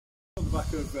the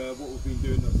back of what we've been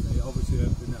doing, obviously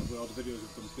all the videos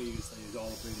we've done previously has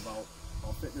all been about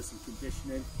fitness and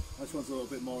conditioning. This one's a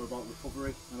little bit more about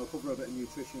recovery, and I'll cover a bit of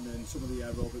nutrition and some of the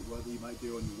aerobic work that you might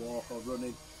do on your walk or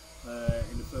running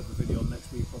in a further video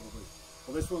next week probably.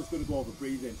 Well, this one's going to go over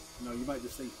breathing. You might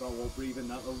just think about what breathing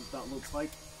that looks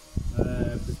like,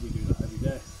 because we do that every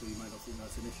day, so you might not think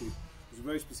that's an issue. There's a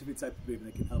very specific type of breathing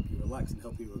that can help you relax and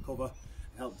help you recover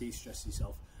and help de-stress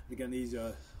yourself. And again, these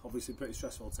are obviously pretty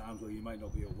stressful times where you might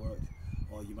not be at work,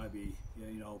 or you might be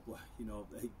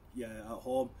at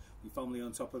home, your family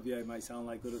on top of you. It might sound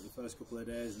like good at the first couple of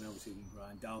days, and obviously you can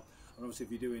grind down. And obviously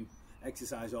if you're doing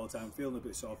exercise all the time, feeling a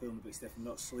bit sore, feeling a bit stiff and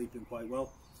not sleeping quite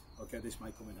well, okay, this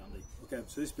might come in handy. Okay,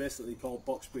 so this is basically called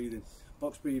box breathing.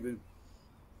 Box breathing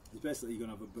is basically you're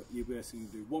basically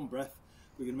going to do one breath.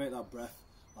 We're going to make that breath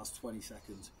last 20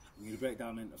 seconds. We're going to break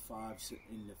down into the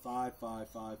 5, 5,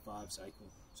 5, 5 cycle.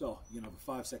 So you're going to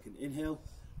have a 5-second inhale,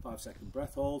 5-second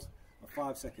breath hold, a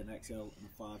 5-second exhale, and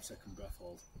a 5-second breath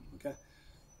hold. Okay.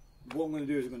 What I'm going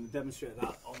to do is I'm going to demonstrate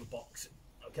that on the box.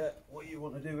 Okay. What you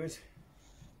want to do is,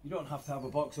 you don't have to have a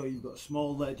box, or you've got a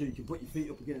small ledge, or you can put your feet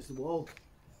up against the wall.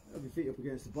 Have your feet up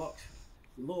against the box.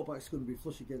 Your lower back's going to be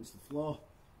flush against the floor.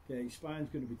 Okay. Your spine's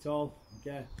going to be tall.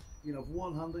 Okay. You have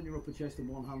one hand on your upper chest and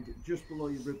one hand just below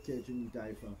your rib cage and your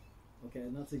diaphragm. Okay,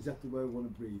 and that's exactly where we want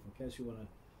to breathe. Okay, so you want to.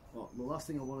 Well, the last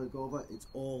thing I want to go over, it's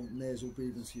all nasal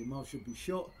breathing. So your mouth should be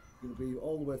shut. You're going to breathe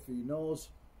all the way through your nose,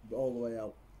 but all the way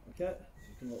out. Okay, so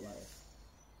you can look like this.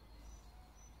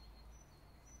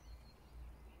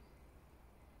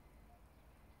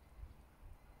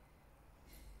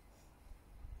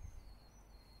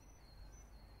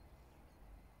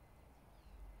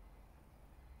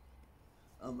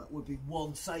 And that would be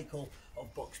one cycle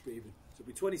of box breathing. So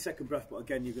it'll be 20-second breath, but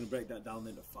again, you're going to break that down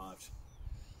into 5s.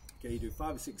 Okay, you do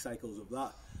 5 or 6 cycles of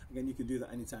that. Again, you can do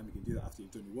that anytime. You can do that after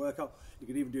you've done your workout. You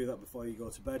can even do that before you go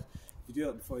to bed. If you do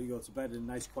that before you go to bed in a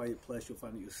nice quiet place, you'll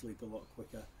find that you'll sleep a lot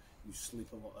quicker. You sleep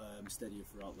a lot steadier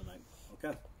throughout the night.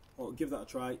 Okay, well, give that a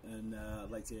try, and I'd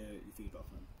like to hear your feedback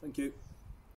from them. Thank you.